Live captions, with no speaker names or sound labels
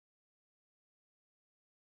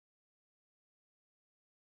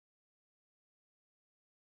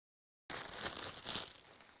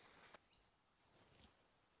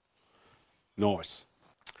Nice.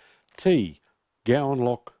 T, Gowan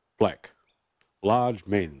Lock Black, large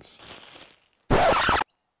men's.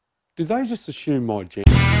 Did they just assume my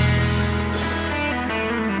gender?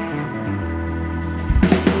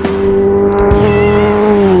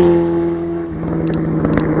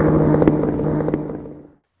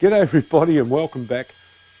 G'day everybody and welcome back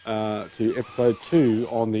to episode 2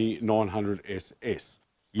 on the 900SS.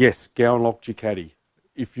 Yes, Gowan Lock DUCATI.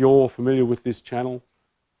 If you're familiar with this channel,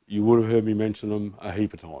 you would have heard me mention them a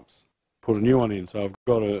heap of times. Put a new one in, so I've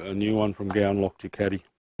got a new one from Gowan Lock DUCATI.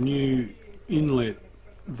 New inlet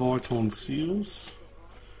Viton seals.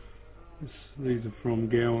 These are from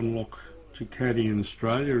Gowan Lock DUCATI in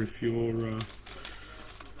Australia. If you're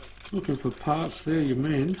looking for parts, they're your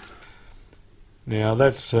men. Now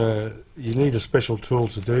that's, you need a special tool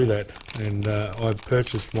to do that, and I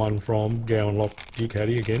purchased one from Gowan Lock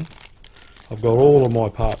DUCATI again. I've got all of my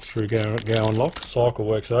parts through Gowan Lock,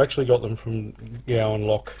 CycleWorks. I actually got them from Gowan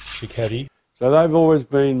Lock DUCATI. So they've always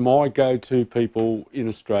been my go-to people in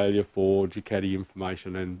Australia for DUCATI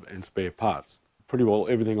information and spare parts. Pretty well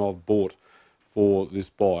everything I've bought for this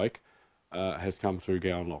bike has come through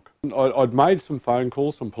Gowan Lock. I'd made some phone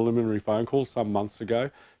calls, some preliminary phone calls some months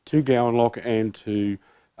ago to Gowan Lock and to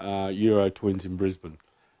Euro Twins in Brisbane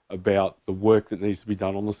about the work that needs to be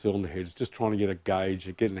done on the cylinder heads, just trying to get a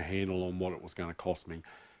gauge, getting a handle on what it was going to cost me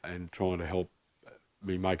and trying to help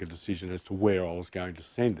me make a decision as to where I was going to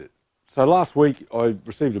send it. So last week I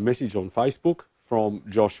received a message on Facebook from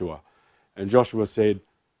Joshua, and Joshua said,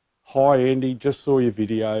 "Hi Andy, just saw your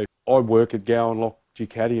video. I work at Gowan Lock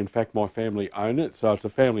DUCATI. In fact, my family own it, so it's a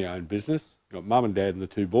family-owned business. Got mum and dad and the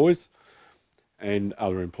 2 boys, and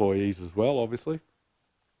other employees as well, obviously.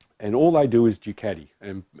 And all they do is DUCATI,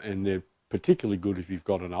 and they're particularly good if you've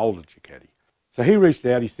got an older DUCATI." So he reached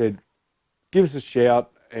out, he said, "Give us a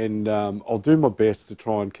shout and I'll do my best to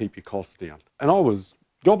try and keep your costs down." And I was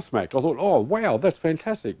gobsmacked. I thought, oh wow, that's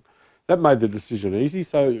fantastic. That made the decision easy,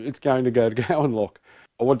 so it's going to go to Gowan Lock.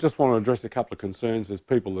 I just want to address a couple of concerns. There's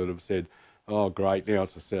people that have said, oh great, now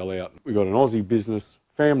it's a sellout. We've got an Aussie business,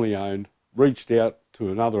 family owned, reached out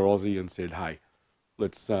to another Aussie and said, hey,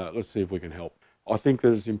 let's see if we can help. I think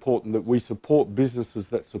that it's important that we support businesses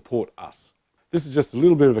that support us. This is just a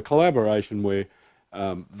little bit of a collaboration where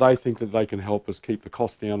they think that they can help us keep the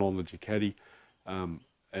cost down on the DUCATI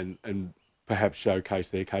and perhaps showcase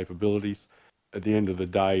their capabilities. At the end of the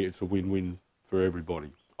day, it's a win-win for everybody.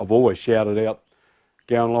 I've always shouted out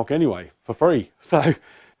Gowan Lock anyway, for free. So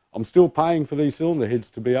I'm still paying for these cylinder heads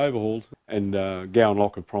to be overhauled, and Gowan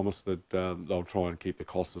Lock have promised that they'll try and keep the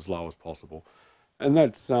costs as low as possible. And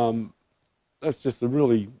that's just a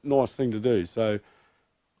really nice thing to do. So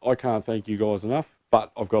I can't thank you guys enough,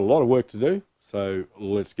 but I've got a lot of work to do, so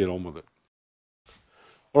let's get on with it.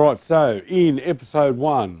 All right, so in episode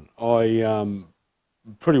 1, I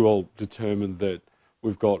pretty well determined that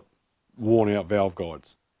we've got worn out valve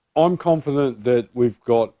guides. I'm confident that we've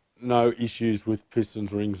got no issues with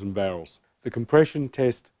pistons, rings and barrels. The compression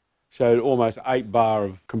test showed almost 8 bar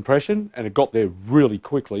of compression, and it got there really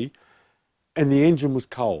quickly, and the engine was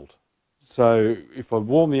cold. So if I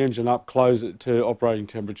warm the engine up, close it to operating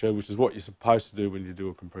temperature, which is what you're supposed to do when you do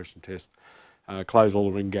a compression test, close all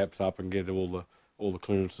the ring gaps up and get all the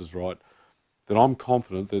clearances right, then I'm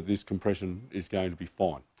confident that this compression is going to be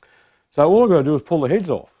fine. So all I've got to do is pull the heads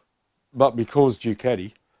off. But because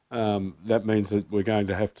DUCATI, that means that we're going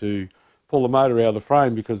to have to pull the motor out of the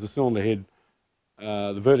frame, because the cylinder head,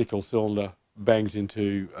 the vertical cylinder, bangs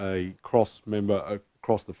into a cross member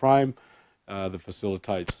across the frame that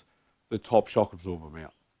facilitates the top shock absorber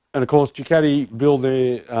mount. And of course, DUCATI build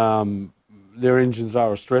their engines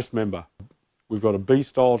are a stress member. We've got a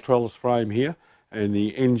B-style trellis frame here, and the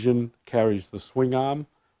engine carries the swing arm,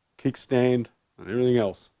 kickstand, and everything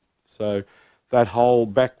else. So that whole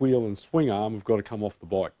back wheel and swing arm have got to come off the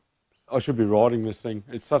bike. I should be riding this thing.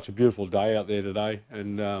 It's such a beautiful day out there today,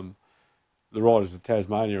 and the riders of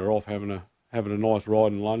Tasmania are off having a nice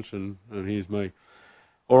ride and lunch, and here's me.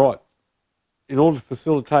 All right. In order to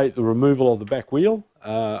facilitate the removal of the back wheel,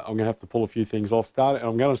 I'm going to have to pull a few things off. And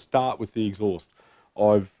I'm going to start with the exhaust.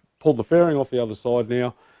 I've pulled the fairing off the other side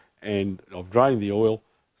now, and I've drained the oil,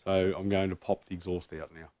 so I'm going to pop the exhaust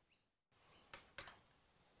out now.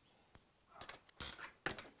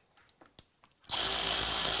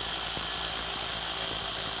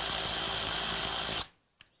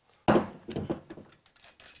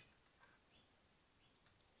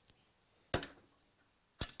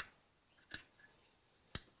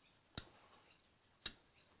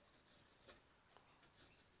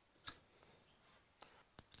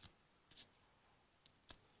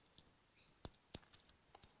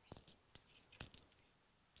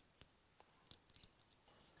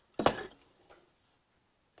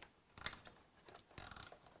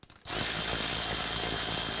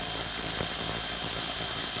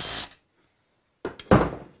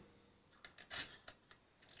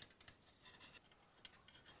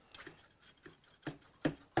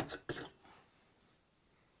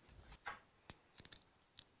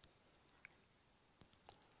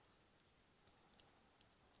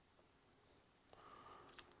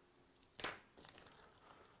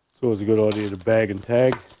 It's always a good idea to bag and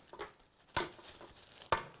tag.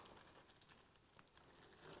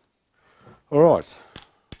 Alright,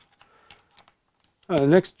 the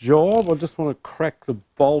next job, I just want to crack the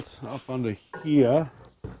bolt up under here.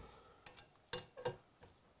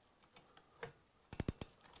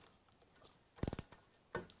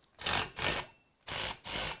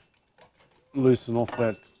 Loosen off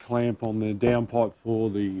that clamp on the downpipe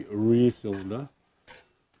for the rear cylinder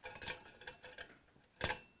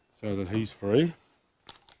so that he's free.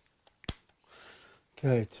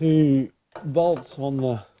 Okay, two bolts on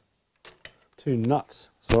the, two nuts,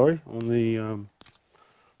 sorry, on the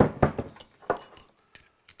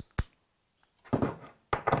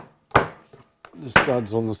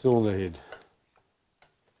studs on the cylinder head.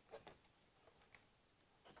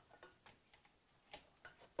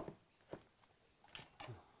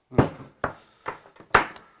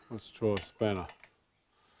 Let's try a spanner.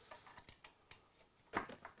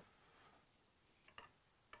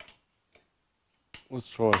 Let's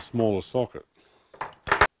try a smaller socket.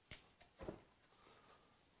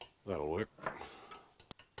 That'll work.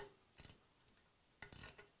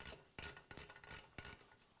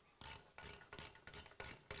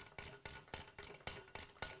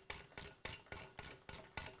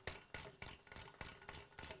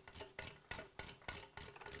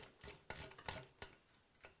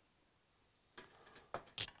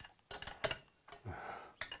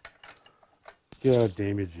 God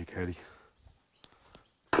damn it, DUCATI.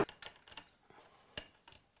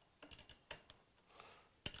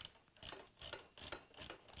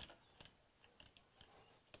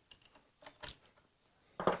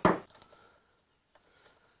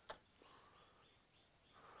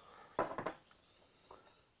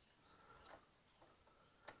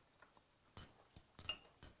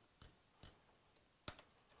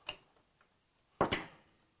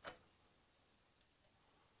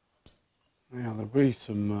 Now there'll be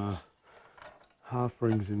some half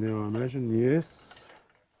rings in there, I imagine. Yes.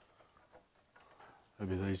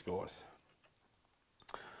 Maybe these guys.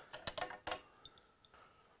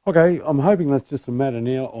 Okay, I'm hoping that's just a matter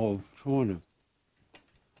now of trying to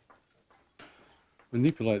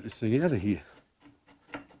manipulate this thing out of here.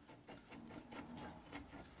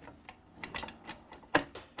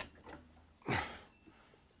 Oh,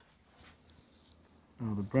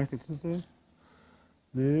 the brackets is there?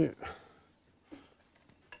 Yeah.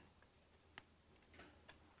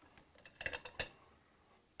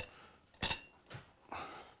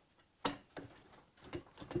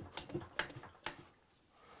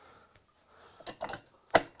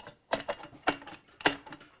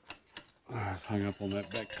 It's hung up on that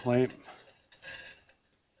back clamp.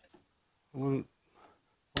 I wonder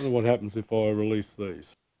what happens if I release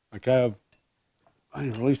these. Okay, I've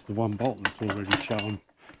only released the one bolt and it's already showing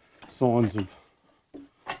signs of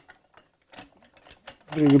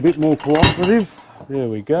being a bit more cooperative. There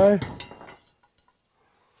we go.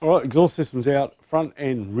 Alright, exhaust system's out, front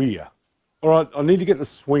and rear. Alright, I need to get the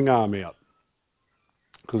swing arm out,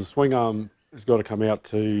 because the swing arm has got to come out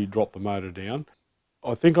to drop the motor down.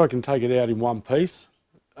 I think I can take it out in one piece,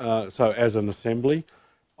 so as an assembly.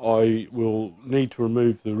 I will need to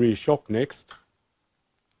remove the rear shock next,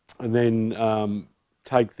 and then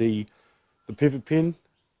take the pivot pin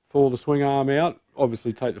for the swing arm out,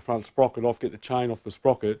 obviously take the front sprocket off, get the chain off the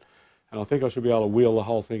sprocket, and I think I should be able to wheel the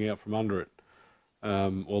whole thing out from under it.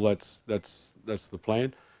 Well, that's the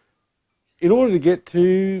plan. In order to get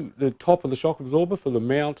to the top of the shock absorber for the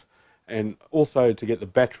mount, and also to get the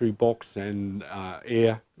battery box and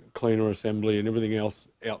air cleaner assembly and everything else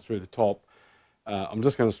out through the top, I'm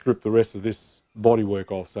just going to strip the rest of this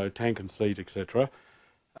bodywork off, so tank and seat, etc.,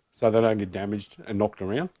 so they don't get damaged and knocked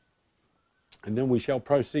around. And then we shall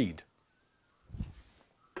proceed.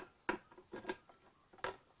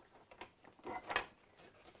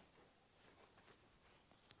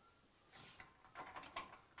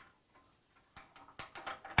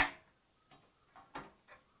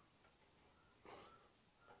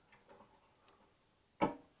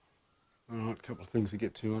 Alright, a couple of things to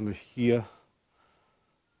get to under here.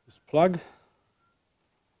 This plug.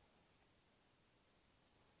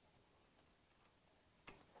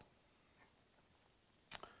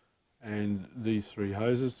 And these three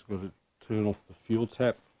hoses. Got to turn off the fuel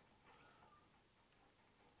tap.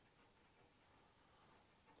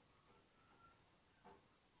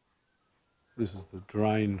 This is the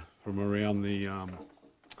drain from around the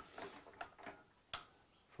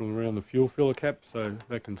fuel filler cap, so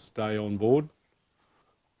that can stay on board.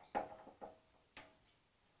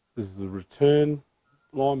 This is the return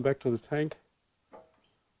line back to the tank.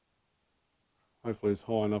 Hopefully it's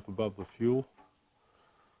high enough above the fuel.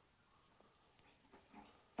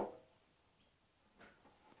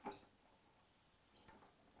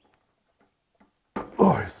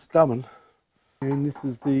 Oh, it's stubborn. And this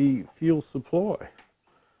is the fuel supply.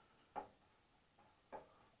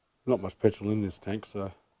 Not much petrol in this tank,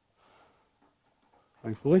 so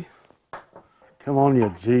thankfully. Come on, you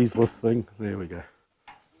geezeless thing. There we go.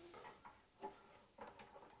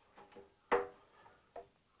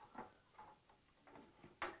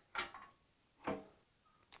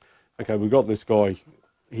 Okay, we've got this guy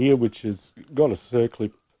here, which has got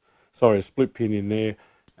a a split pin in there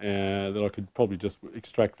that I could probably just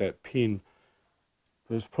extract that pin.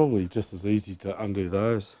 But it's probably just as easy to undo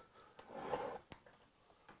those.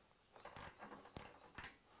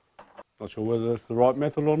 Not sure whether that's the right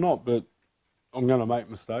method or not, but I'm going to make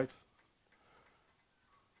mistakes.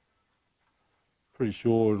 Pretty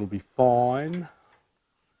sure it'll be fine.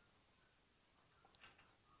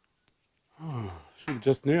 Oh, should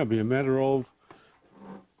just now be a matter of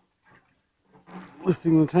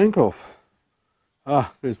lifting the tank off.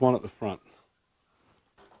 Ah, there's one at the front.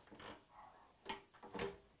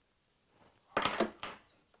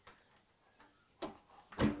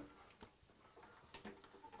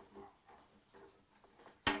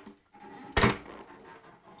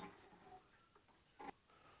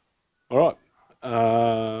 All right,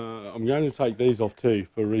 I'm going to take these off too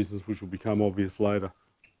for reasons which will become obvious later.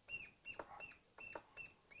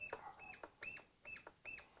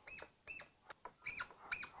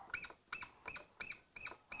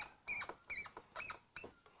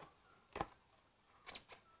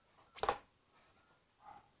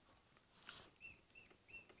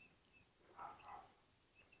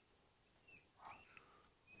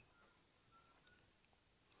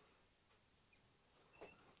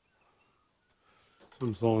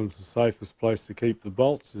 Sometimes the safest place to keep the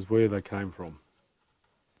bolts is where they came from.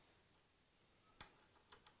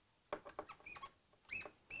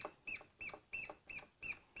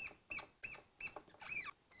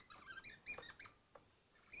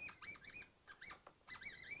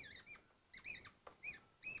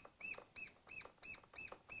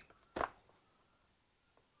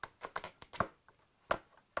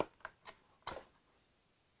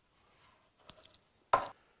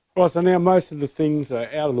 Right, so now most of the things are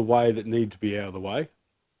out of the way that need to be out of the way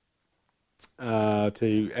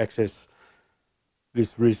to access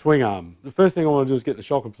this rear swing arm. The first thing I want to do is get the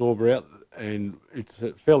shock absorber out, and it's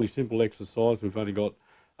a fairly simple exercise. We've only got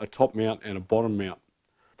a top mount and a bottom mount.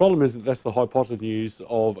 The problem is that that's the hypotenuse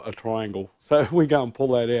of a triangle. So if we go and pull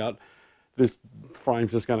that out, this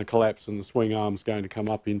frame's just going to collapse and the swing arm's going to come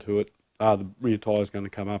up into it. The rear tyre's going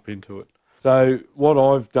to come up into it. So what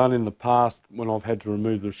I've done in the past when I've had to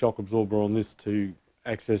remove the shock absorber on this to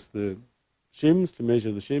access the shims, to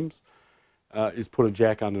measure the shims, is put a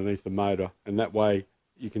jack underneath the motor, and that way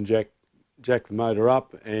you can jack the motor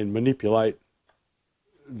up and manipulate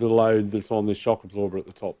the load that's on this shock absorber at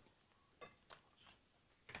the top.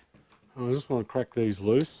 I just want to crack these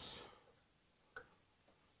loose.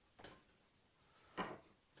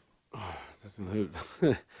 Oh, doesn't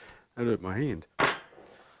hurt. That hurt my hand.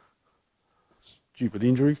 Stupid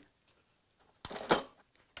injury.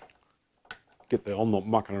 Get the I'm not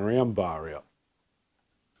mucking around bar out.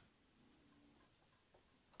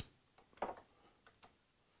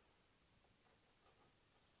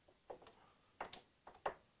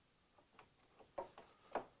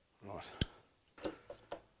 Right.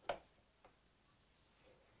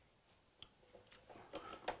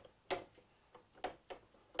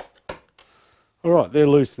 All right, they're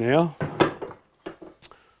loose now.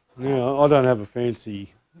 Now, I don't have a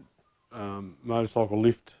fancy motorcycle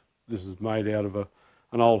lift. This is made out of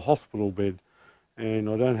an old hospital bed, and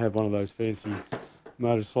I don't have one of those fancy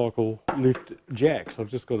motorcycle lift jacks.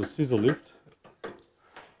 I've just got a scissor lift,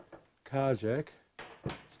 car jack.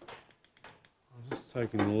 I'm just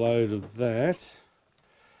taking a load of that.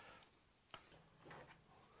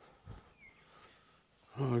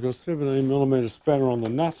 Oh, I've got a 17mm spanner on the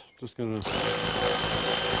nut. Just going to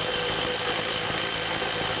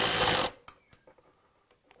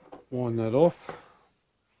wind that off.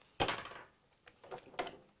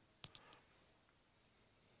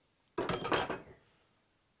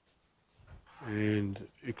 And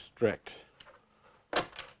extract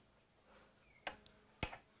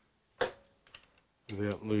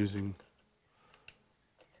without losing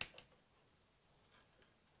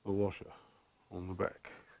the washer on the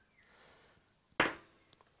back.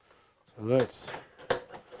 So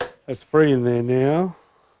that's free in there now.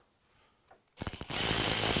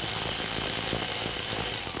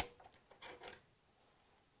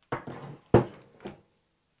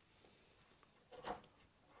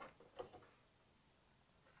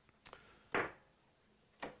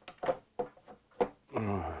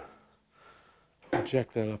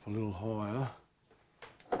 Jack that up a little higher.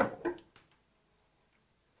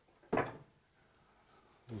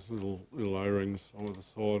 There's little O-rings on the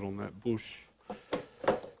side on that bush.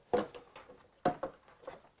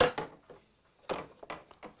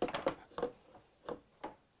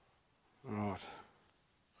 Right.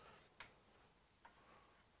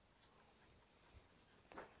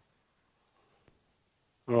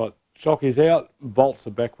 Alright, shock is out, bolts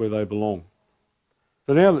are back where they belong.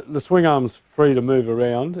 So now the swing arm's free to move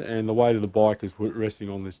around and the weight of the bike is resting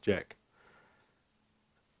on this jack.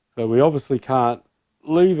 So we obviously can't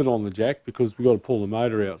leave it on the jack because we've got to pull the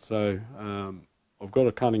motor out. So I've got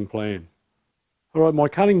a cunning plan. Alright, my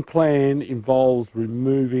cunning plan involves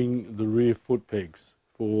removing the rear foot pegs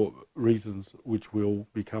for reasons which will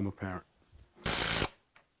become apparent.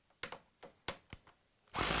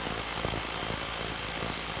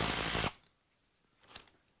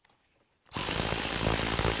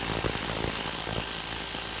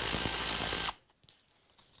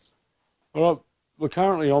 Alright, we're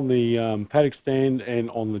currently on the paddock stand and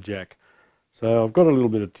on the jack. So I've got a little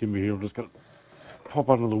bit of timber here. I'm just going to pop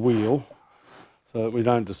under the wheel so that we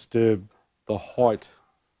don't disturb the height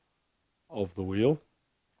of the wheel.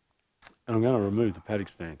 And I'm going to remove the paddock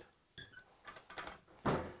stand.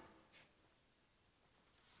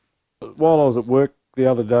 While I was at work the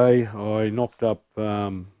other day, I knocked up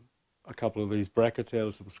a couple of these brackets out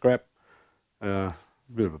of some scrap. A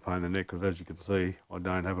bit of a pain in the neck because, as you can see, I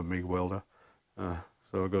don't have a MIG welder.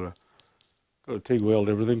 So I've got to TIG weld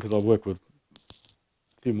everything because I work with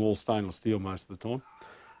thin wall stainless steel most of the time.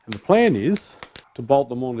 And the plan is to bolt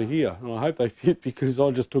them onto here. And I hope they fit because I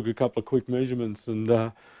just took a couple of quick measurements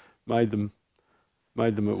and made them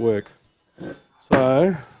at work.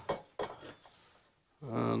 So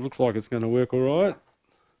looks like it's going to work all right.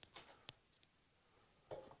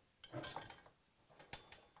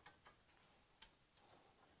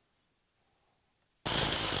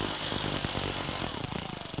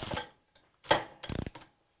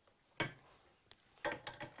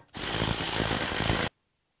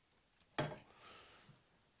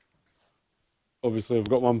 Obviously I've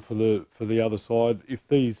got one for the other side. If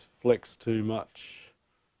these flex too much,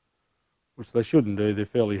 which they shouldn't do, they're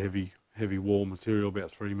fairly heavy wall material,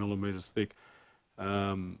 about 3mm thick.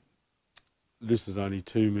 This is only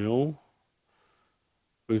 2mm,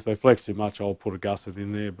 but if they flex too much I'll put a gusset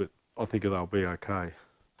in there, but I think they'll be okay.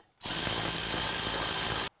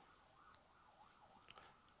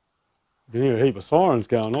 You can hear a heap of sirens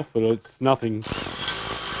going off, but it's nothing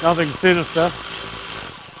sinister.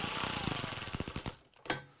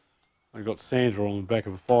 I got Santa on the back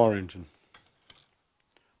of a fire engine.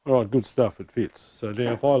 Alright, good stuff, it fits. So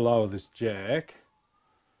now if I lower this jack,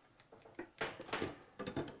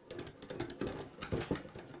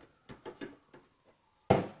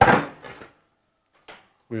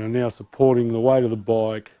 we are now supporting the weight of the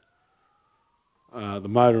bike, the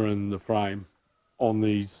motor and the frame on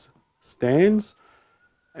these stands,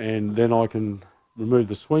 and then I can remove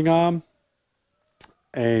the swing arm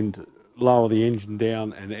and lower the engine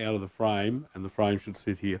down and out of the frame, and the frame should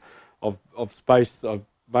sit here. I've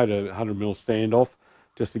made a 100mm standoff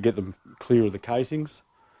just to get them clear of the casings.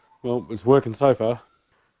 Well, it's working so far.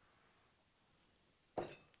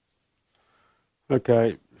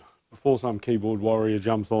 Okay, before some keyboard warrior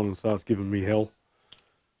jumps on and starts giving me hell,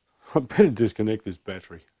 I better disconnect this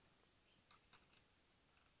battery.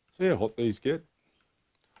 See how hot these get?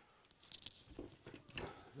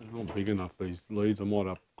 They're not big enough, these leads. I might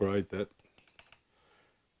upgrade that.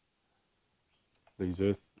 These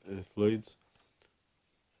earth leads.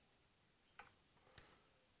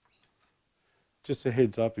 Just a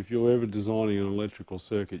heads up, if you're ever designing an electrical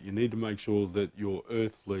circuit, you need to make sure that your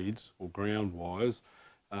earth leads or ground wires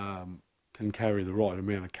can carry the right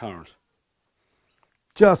amount of current.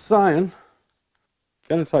 Just saying.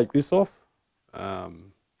 Going to take this off because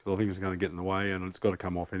I think it's going to get in the way and it's got to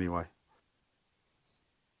come off anyway.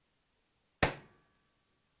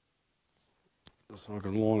 So I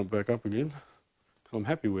can line it back up again because I'm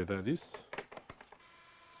happy where that is.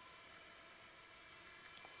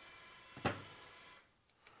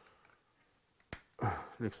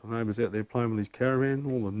 Next door neighbour's out there playing with his caravan,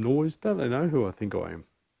 all the noise. Don't they know who I think I am?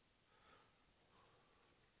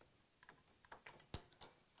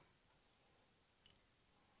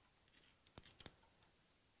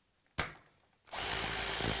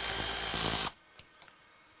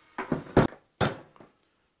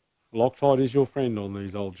 Loctite is your friend on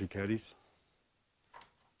these old Ducatis.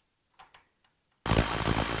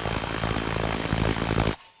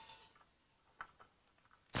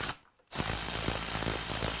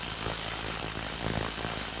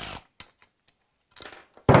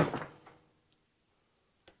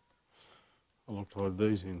 I Loctite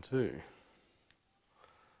these in too.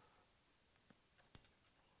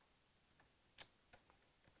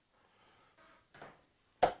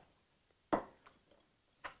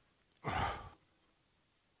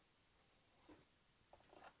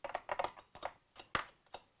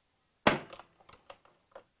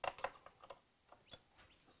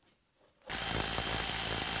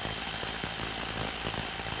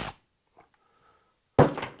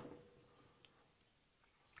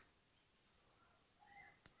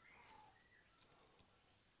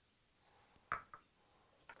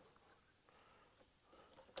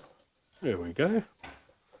 There we go.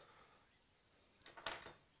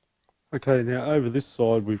 Okay, now over this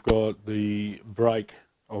side we've got the brake,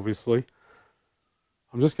 obviously.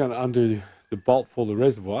 I'm just going to undo the bolt for the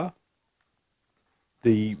reservoir,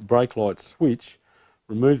 the brake light switch,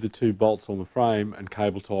 remove the 2 bolts on the frame and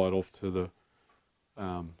cable tie it off to the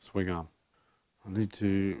swing arm. I need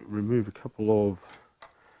to remove a couple of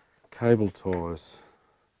cable ties.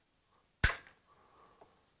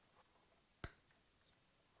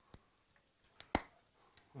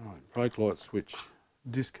 Alright, brake light switch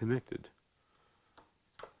disconnected.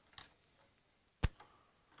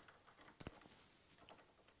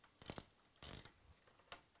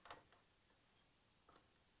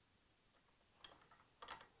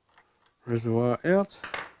 Reservoir out.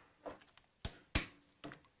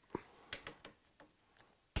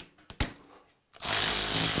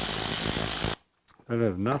 That had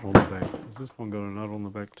a nut on the back. Has this one got a nut on the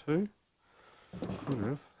back too? Could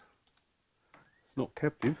have. It's not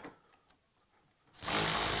captive.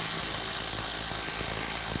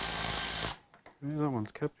 Yeah, that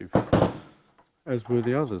one's captive, as were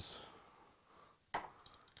the others.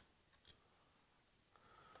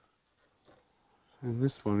 And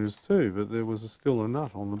this one is too, but there was still a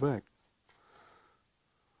nut on the back.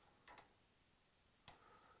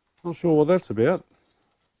 Not sure what that's about.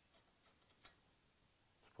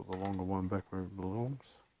 Let's put the longer one back where it belongs.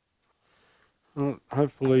 Right,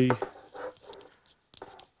 hopefully,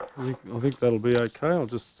 I think that'll be okay. I'll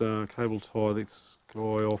just cable tie this guy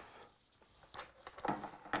off.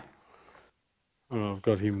 Oh, I've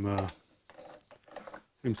got him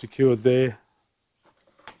secured there.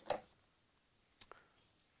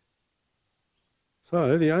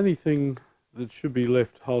 So the only thing that should be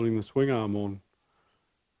left holding the swing arm on,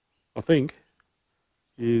 I think,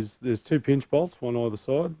 is there's 2 pinch bolts, one either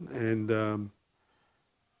side, and a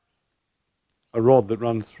rod that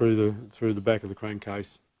runs through the back of the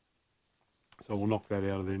crankcase. So we'll knock that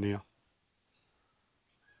out of there now.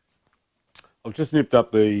 I've just nipped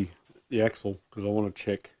up the axle because I want to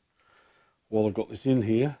check while I've got this in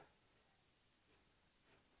here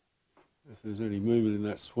if there's any movement in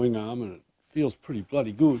that swing arm, and it feels pretty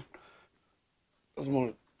bloody good. Doesn't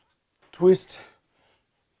want to twist.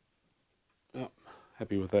 Oh,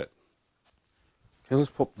 happy with that. Okay, let's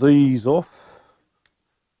pop these off.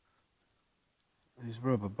 These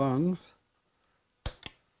rubber bungs.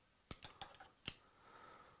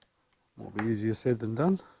 Might be easier said than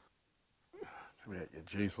done. Come out, you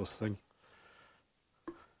useless thing.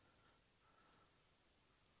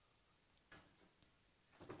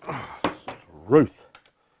 Oh, Ruth.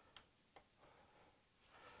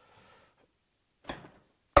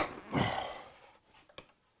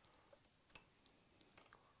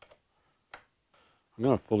 I'm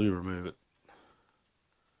going to fully remove it.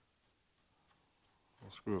 I'll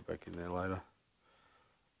screw it back in there later.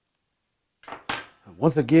 And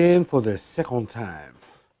once again, for the second time.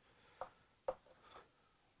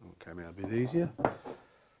 It'll come out a bit easier.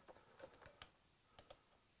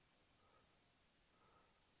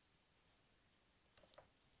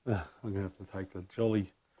 I'm going to have to take the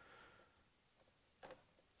jolly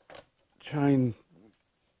chain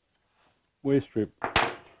wear strip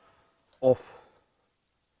off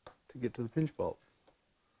to get to the pinch bolt,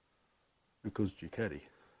 because Ducati.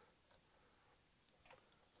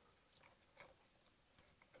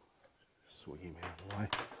 Swing him out of the way.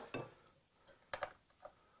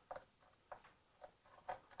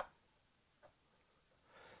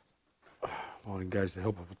 Might engage the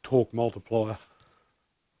help of a torque multiplier.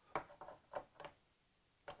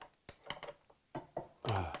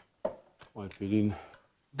 Won't fit in.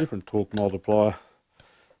 Different torque multiplier.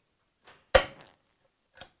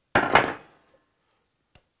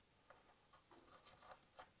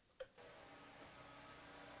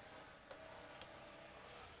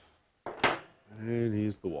 And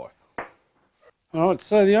here's the wife. Alright,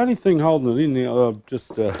 so the only thing holding it in there, I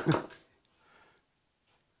just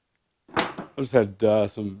had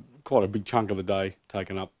quite a big chunk of the day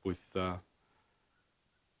taken up with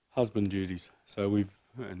husband duties. So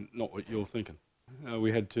and not what you're thinking.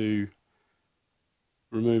 We had to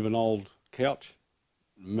remove an old couch,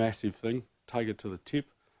 massive thing, take it to the tip,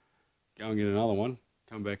 go and get another one,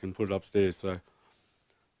 come back and put it upstairs. So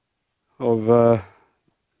I've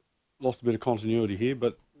lost a bit of continuity here,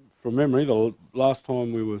 but from memory, the last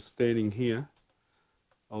time we were standing here,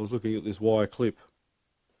 I was looking at this wire clip.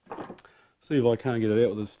 See if I can't get it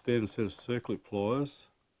out with a standard set of circlip pliers.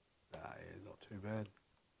 Ah, yeah, not too bad.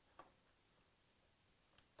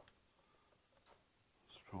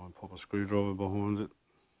 Let's try and pop a screwdriver behind it.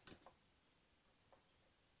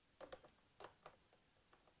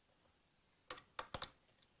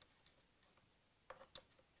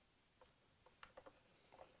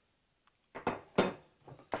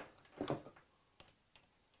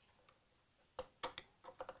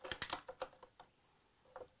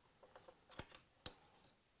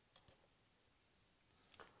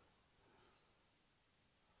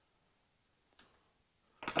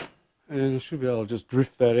 And I should be able to just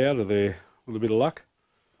drift that out of there with a bit of luck.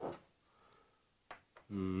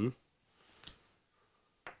 I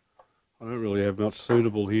don't really have much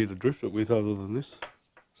suitable here to drift it with other than this.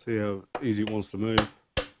 See how easy it wants to move.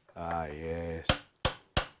 Ah, yes.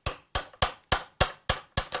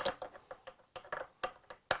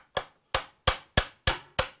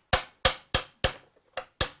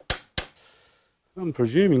 I'm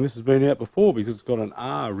presuming this has been out before because it's got an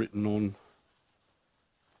R written on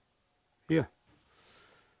here.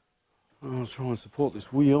 I'll try and support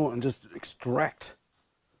this wheel and just extract.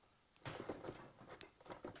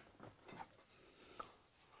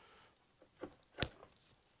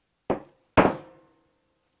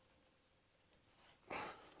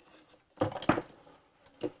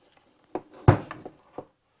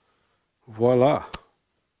 Voila.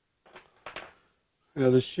 Now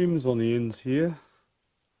the shims on the ends here.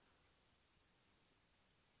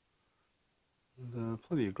 And,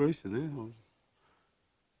 plenty of grease in there. I'm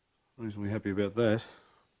reasonably happy about that.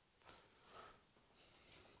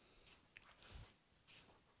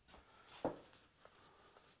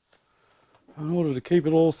 In order to keep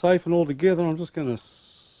it all safe and all together, I'm just going to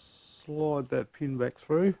slide that pin back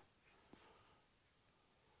through.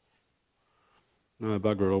 No,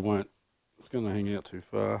 bugger it, I won't. It's going to hang out too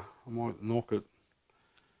far. I might knock it.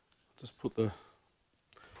 Just put the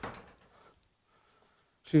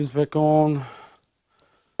shims back on.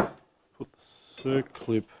 Put the circ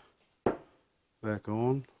clip back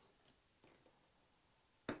on.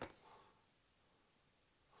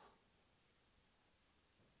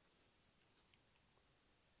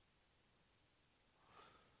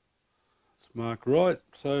 It's marked right,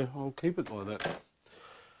 so I'll keep it like that.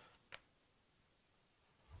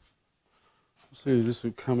 See if this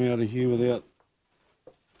will come out of here without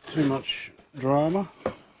too much drama.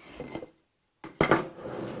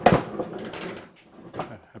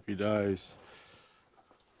 Happy days.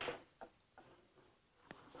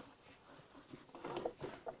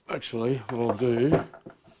 Actually, what I'll do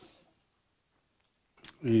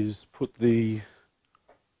is put the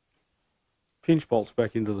pinch bolts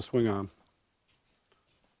back into the swing arm.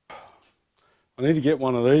 I need to get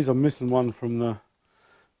one of these. I'm missing one from the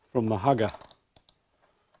hugger.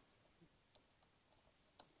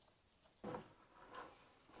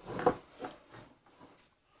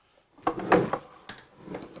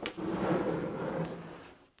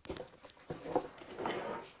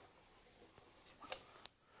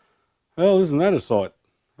 Well, isn't that a sight?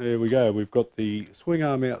 There we go. We've got the swing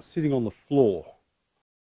arm out sitting on the floor.